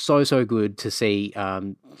me, it's so good to see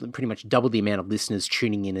pretty much double the amount of listeners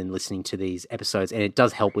tuning in and listening to these episodes. And it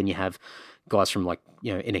does help when you have guys from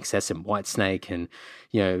INXS and Whitesnake and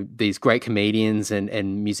these great comedians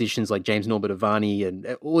and musicians like James Norbert Avani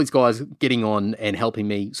and all these guys getting on and helping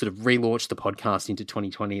me sort of relaunch the podcast into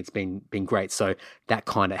 2020. It's been great. So that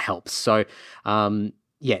kind of helps. So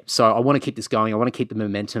so I want to keep this going. I want to keep the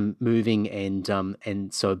momentum moving,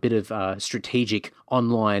 and so a bit of strategic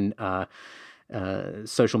online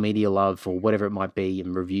social media love, or whatever it might be,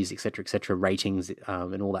 and reviews, etc., ratings,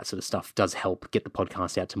 and all that sort of stuff does help get the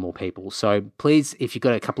podcast out to more people. So please, if you've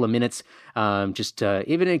got a couple of minutes, just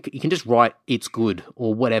even you can just write "it's good"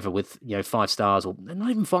 or whatever with 5 stars, or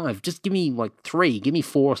not even 5. Just give me 3, give me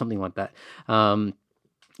 4 or something like that.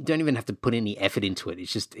 You don't even have to put any effort into it.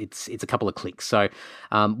 It's just it's a couple of clicks. So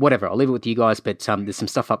whatever, I'll leave it with you guys. But there's some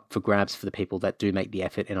stuff up for grabs for the people that do make the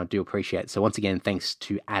effort, and I do appreciate it. So once again, thanks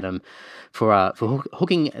to Adam for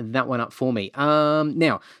hooking that one up for me.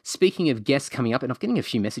 Now, speaking of guests coming up, and I'm getting a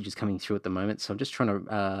few messages coming through at the moment, so I'm just trying to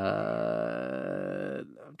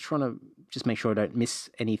just make sure I don't miss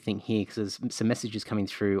anything here, because there's some messages coming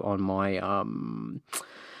through on my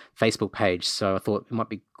Facebook page. So I thought it might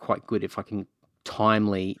be quite good if I can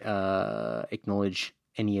timely acknowledge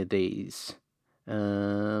any of these.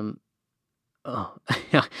 Actually,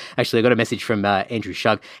 I got a message from Andrew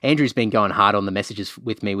Shug. Andrew's been going hard on the messages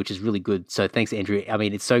with me, which is really good. So thanks, Andrew. I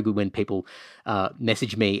mean, it's so good when people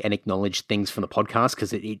message me and acknowledge things from the podcast,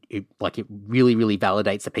 because it really, really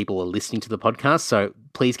validates that people are listening to the podcast. So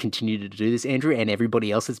please continue to do this, Andrew, and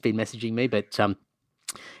everybody else that's been messaging me. But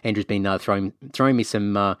Andrew's been throwing me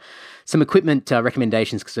some equipment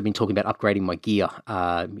recommendations, because I've been talking about upgrading my gear,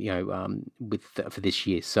 for this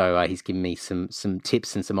year. So he's given me some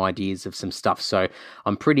tips and some ideas of some stuff. So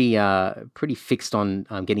I'm pretty fixed on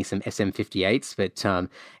getting some SM58s, but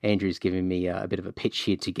Andrew's giving me a bit of a pitch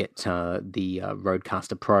here to get the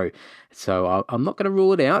Rodecaster Pro. So I'm not going to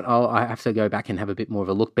rule it out. I have to go back and have a bit more of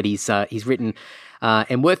a look. But he's written,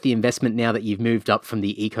 and worth the investment now that you've moved up from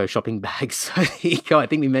the eco shopping bags. So eco, I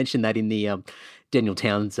think we mentioned that in the Daniel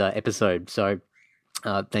Towns episode. So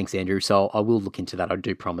thanks, Andrew. So I will look into that. I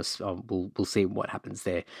do promise. We'll see what happens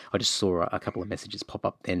there. I just saw a couple of messages pop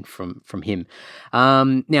up then from him.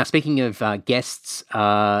 Now, speaking of guests,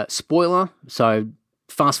 spoiler. So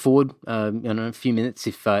fast forward, a few minutes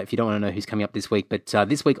if you don't want to know who's coming up this week. But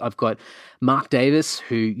this week I've got Mark Davis,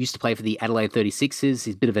 who used to play for the Adelaide 36ers.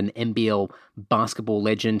 He's a bit of an NBL basketball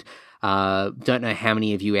legend. Don't know how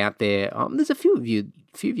many of you out there. There's a few of you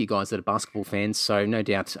guys that are basketball fans, so no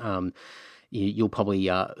doubt you'll probably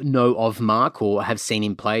know of Mark or have seen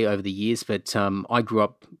him play over the years. But I grew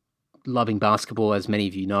up loving basketball, as many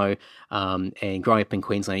of you know, and growing up in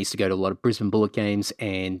Queensland, I used to go to a lot of Brisbane Bullet games,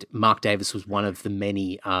 and Mark Davis was one of the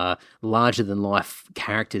many larger-than-life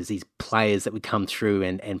characters, these players that would come through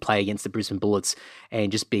and play against the Brisbane Bullets,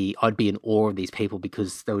 and I'd be in awe of these people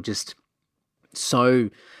because they were just so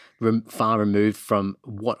far removed from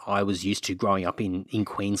what I was used to growing up in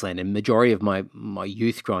Queensland. And majority of my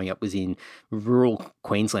youth growing up was in rural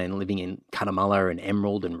Queensland, living in Cunnamulla and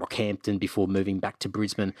Emerald and Rockhampton before moving back to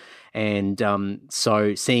Brisbane. And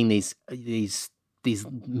so seeing these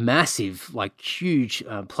massive, like huge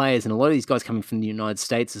players, and a lot of these guys coming from the United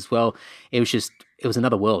States as well, it was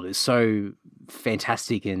another world. It was so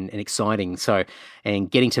fantastic and exciting. So,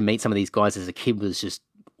 and getting to meet some of these guys as a kid was just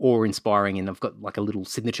awe-inspiring, and I've got like a little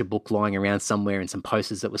signature book lying around somewhere and some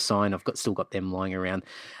posters that were signed. I've still got them lying around.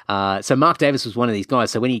 So Mark Davis was one of these guys.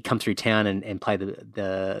 So when he come through town and play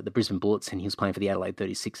the Brisbane Bullets, and he was playing for the Adelaide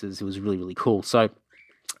 36ers, it was really, really cool. So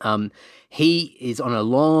he is on a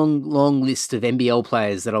long list of NBL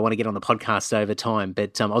players that I want to get on the podcast over time.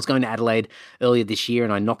 But I was going to Adelaide earlier this year,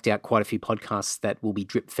 and I knocked out quite a few podcasts that will be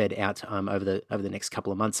drip fed out over the next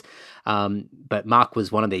couple of months. But Mark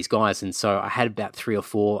was one of these guys, and so I had about 3 or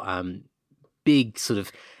 4 big sort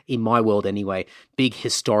of, in my world anyway, big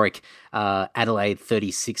historic Adelaide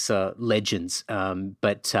 36er legends.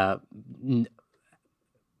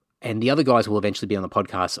 And the other guys will eventually be on the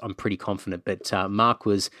podcast, I'm pretty confident. But Mark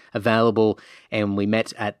was available, and we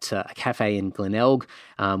met at a cafe in Glenelg,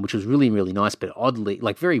 which was really, really nice, but oddly,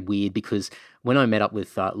 like very weird, because when I met up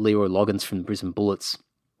with Leroy Loggins from the Brisbane Bullets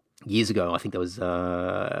years ago, I think that was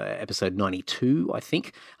episode 92, I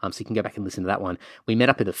think. So you can go back and listen to that one. We met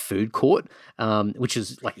up at a food court, which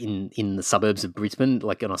is like in the suburbs of Brisbane,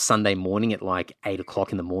 like on a Sunday morning at like 8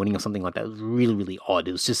 o'clock in the morning or something like that. It was really, really odd.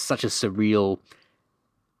 It was just such a surreal,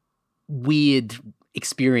 weird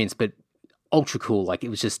experience, but ultra cool. Like it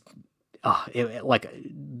was just like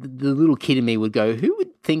the little kid in me would go, who would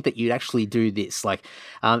think that you'd actually do this? Like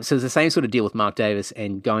so it's the same sort of deal with Mark Davis,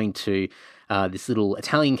 and going to this little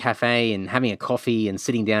Italian cafe and having a coffee and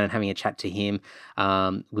sitting down and having a chat to him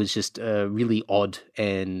was just really odd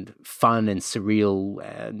and fun and surreal,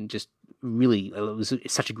 and just really, it was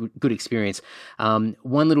such a good experience. One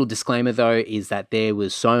little disclaimer, though, is that there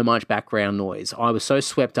was so much background noise. I was so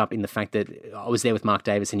swept up in the fact that I was there with Mark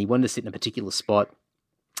Davis, and he wanted to sit in a particular spot,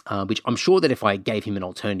 which I'm sure that if I gave him an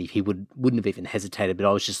alternative, he wouldn't have even hesitated. But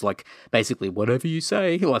I was just like, basically, whatever you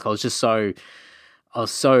say. Like I was so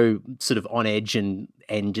sort of on edge, and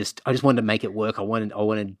I just wanted to make it work. I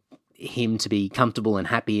wanted him to be comfortable and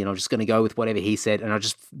happy, and I was just going to go with whatever he said. And I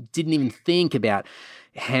just didn't even think about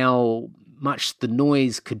how much the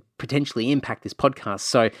noise could potentially impact this podcast.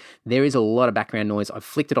 So there is a lot of background noise. I've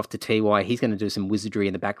flicked it off to TY. He's going to do some wizardry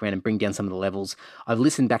in the background and bring down some of the levels. I've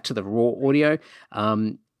listened back to the raw audio.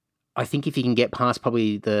 I think if you can get past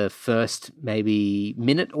probably the first maybe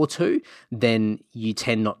minute or two, then you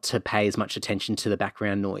tend not to pay as much attention to the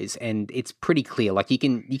background noise, and it's pretty clear. Like you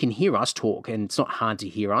can hear us talk, and it's not hard to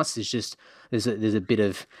hear us. It's just there's a bit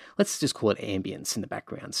of, let's just call it ambience in the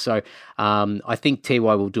background. So I think TY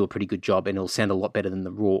will do a pretty good job, and it'll sound a lot better than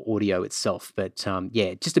the raw audio itself. But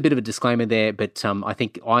yeah, just a bit of a disclaimer there. But I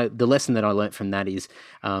think the lesson that I learned from that is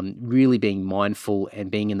really being mindful and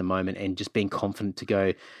being in the moment, and just being confident to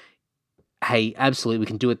go, hey, absolutely, we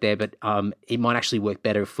can do it there, but it might actually work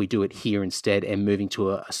better if we do it here instead, and moving to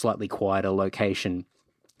a slightly quieter location,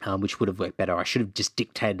 which would have worked better. I should have just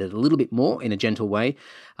dictated it a little bit more in a gentle way,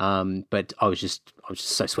 but I was just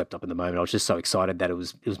so swept up in the moment. I was just so excited that it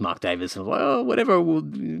was Mark Davis, and I was like, oh, whatever.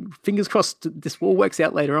 Fingers crossed, this all works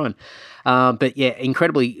out later on. But yeah,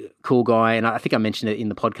 incredibly cool guy, and I think I mentioned it in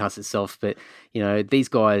the podcast itself. But you know, these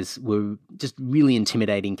guys were just really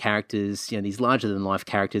intimidating characters. You know, these larger than life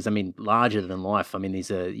characters. I mean, larger than life. I mean, these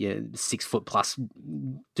are 6 foot plus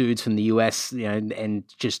dudes from the US. You know, and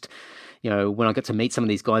just, you know, when I got to meet some of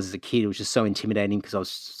these guys as a kid, it was just so intimidating because I was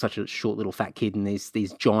such a short little fat kid, and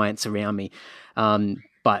these giants around me.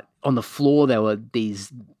 But on the floor, there were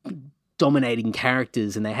these dominating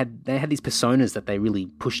characters, and they had these personas that they really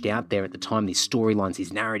pushed out there at the time. These storylines,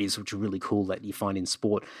 these narratives, which are really cool that you find in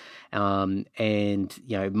sport. And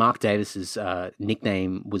you know, Mark Davis's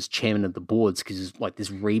nickname was Chairman of the Boards because he's like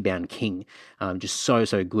this rebound king, just so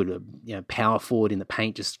good. You know, power forward in the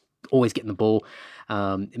paint, just always getting the ball,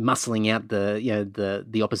 muscling out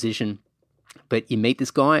the opposition. But you meet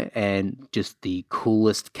this guy and just the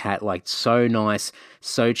coolest cat, like so nice,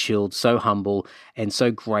 so chilled, so humble, and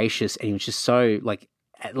so gracious. And he was just so like,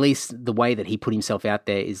 at least the way that he put himself out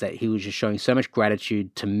there is that he was just showing so much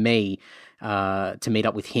gratitude to me to meet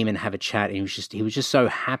up with him and have a chat. And he was just so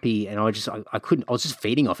happy, and I was just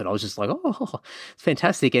feeding off it. I was just like, oh, it's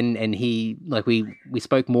fantastic. And he, like, we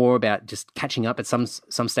spoke more about just catching up at some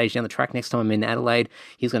stage down the track next time I'm in Adelaide.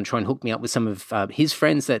 He's going to try and hook me up with some of his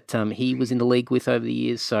friends that he was in the league with over the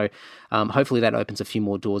years. So hopefully that opens a few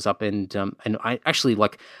more doors up. And I actually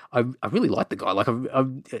I really like the guy. Like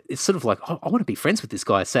it's sort of like, I want to be friends with this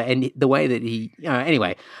guy. So, and the way that he,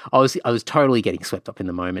 anyway, I was totally getting swept up in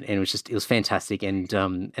the moment, and it was fantastic. And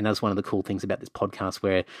that's one of the cool things about this podcast,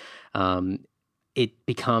 where it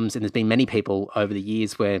becomes, and there's been many people over the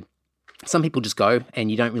years where some people just go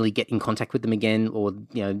and you don't really get in contact with them again, or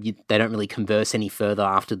they don't really converse any further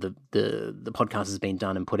after the podcast has been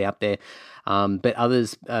done and put out there. But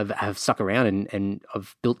others have stuck around, and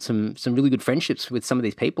I've built some really good friendships with some of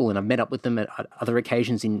these people, and I've met up with them at other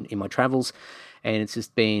occasions in my travels, and it's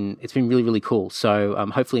been really, really cool. So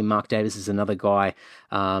hopefully Mark Davis is another guy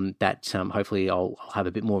that hopefully I'll have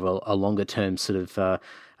a bit more of a longer term sort of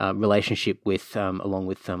relationship with, along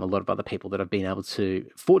with a lot of other people that I've been able to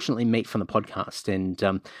fortunately meet from the podcast. And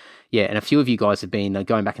and a few of you guys have been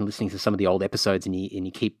going back and listening to some of the old episodes, and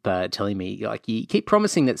you keep telling me, like, you keep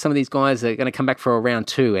promising that some of these guys are going to come back for a round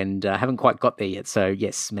 2, and haven't quite got there yet. So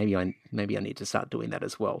yes, maybe I need to start doing that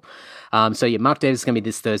as well. Mark Davis is going to be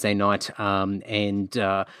this Thursday night, and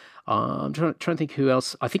I'm trying to think who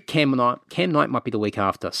else. I think Cam Knight might be the week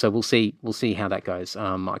after, so we'll see how that goes.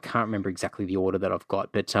 I can't remember exactly the order that I've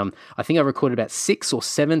got, but I think I recorded about 6 or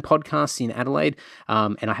 7 podcasts in Adelaide,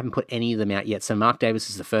 and I haven't put any of them out yet. So Mark Davis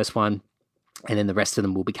is the first one, and then the rest of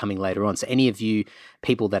them will be coming later on. So any of you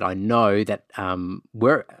people that I know that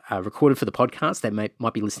were recorded for the podcast that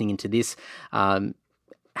might be listening into this,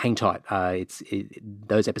 hang tight.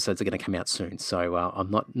 Those episodes are going to come out soon, so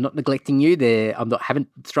I'm not neglecting you. Haven't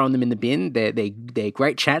thrown them in the bin. They're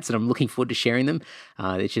great chats, and I'm looking forward to sharing them.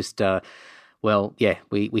 It's just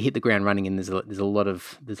we hit the ground running, and there's a lot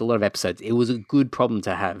of episodes. It was a good problem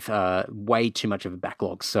to have. Way too much of a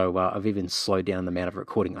backlog, so I've even slowed down the amount of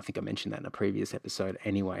recording. I think I mentioned that in a previous episode.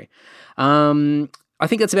 Anyway, I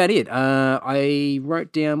think that's about it. I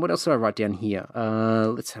wrote down, what else did I write down here?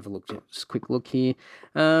 Let's have a look, just a quick look here.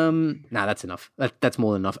 That's enough. That's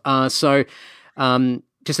more than enough.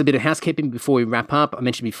 Just a bit of housekeeping before we wrap up. I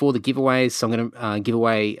mentioned before the giveaways, so I'm going to give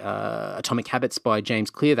away Atomic Habits by James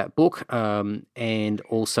Clear, that book, and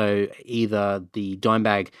also either the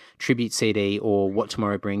Dimebag Tribute CD or What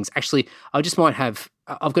Tomorrow Brings. Actually, I've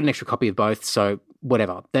got an extra copy of both, so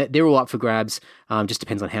whatever. They're all up for grabs. Just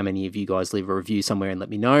depends on how many of you guys leave a review somewhere and let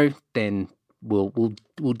me know. Then we'll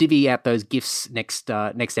divvy out those gifts next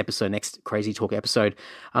episode, next Crazy Talk episode.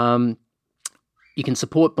 You can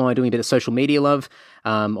support by doing a bit of social media love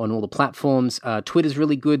on all the platforms. Twitter's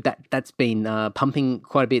really good. That's been pumping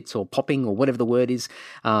quite a bit, or popping, or whatever the word is,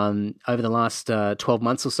 over the last 12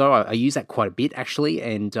 months or so. I use that quite a bit, actually,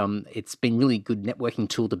 and it's been really good networking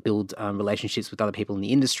tool to build relationships with other people in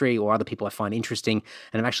the industry or other people I find interesting.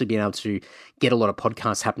 And I've actually been able to get a lot of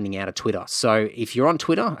podcasts happening out of Twitter. So if you're on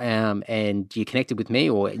Twitter and you're connected with me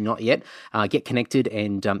or not yet, get connected,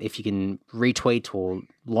 and if you can retweet or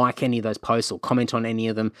like any of those posts or comment on any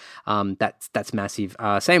of them, that's massive.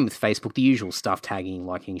 Same with Facebook, the usual stuff, tagging,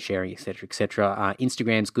 liking, sharing, etc., etc.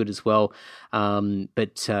 Instagram's good as well. Any of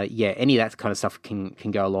that kind of stuff can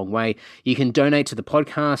go a long way. You can donate to the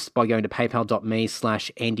podcast by going to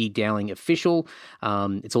paypal.me/Andy Dowling Official.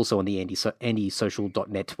 It's also on the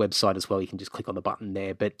andysocial.net website as well. You can just click on the button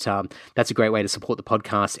there. But that's a great way to support the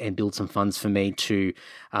podcast and build some funds for me to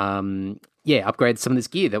upgrade some of this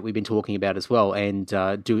gear that we've been talking about as well, and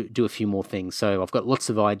do a few more things. So I've got lots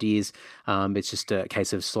of ideas. It's just a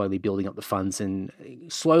case of slowly building up the funds and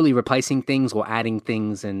slowly replacing things or adding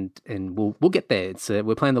things, and we'll get there.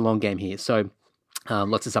 We're playing the long game here. So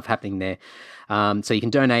lots of stuff happening there. So you can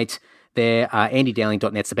donate there.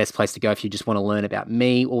 AndyDowling.net's the best place to go if you just want to learn about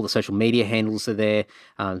me. All the social media handles are there.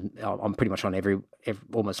 I'm pretty much on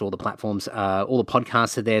almost all the platforms. All the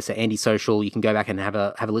podcasts are there. So Andy Social, you can go back and have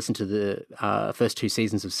a listen to the first 2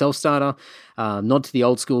 seasons of Self Starter. Nod to the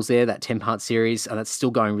old schools there, that 10-part series. That's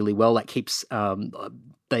still going really well. That keeps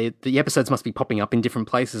the episodes must be popping up in different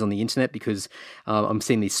places on the internet, because I'm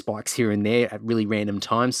seeing these spikes here and there at really random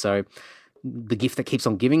times. So the gift that keeps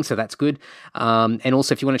on giving, so that's good. And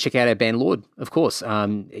also, if you want to check out our band Lord, of course,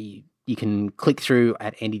 you can click through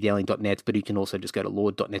at andydowling.net, but you can also just go to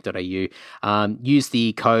lord.net.au. Use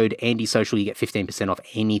the code AndySocial. You get 15% off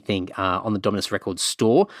anything on the Dominus Records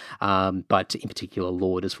store, but in particular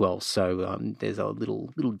Lord as well. So there's a little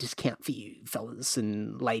discount for you fellas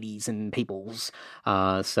and ladies and peoples.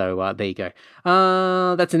 So there you go.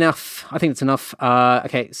 That's enough. I think that's enough.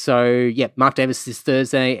 Okay, so yeah, Mark Davis this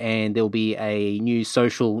Thursday, and there'll be a new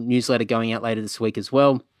social newsletter going out later this week as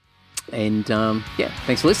well. And yeah,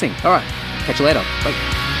 thanks for listening. All right, catch you later. Bye.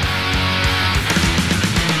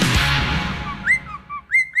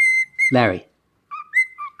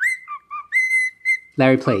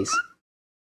 Larry, please.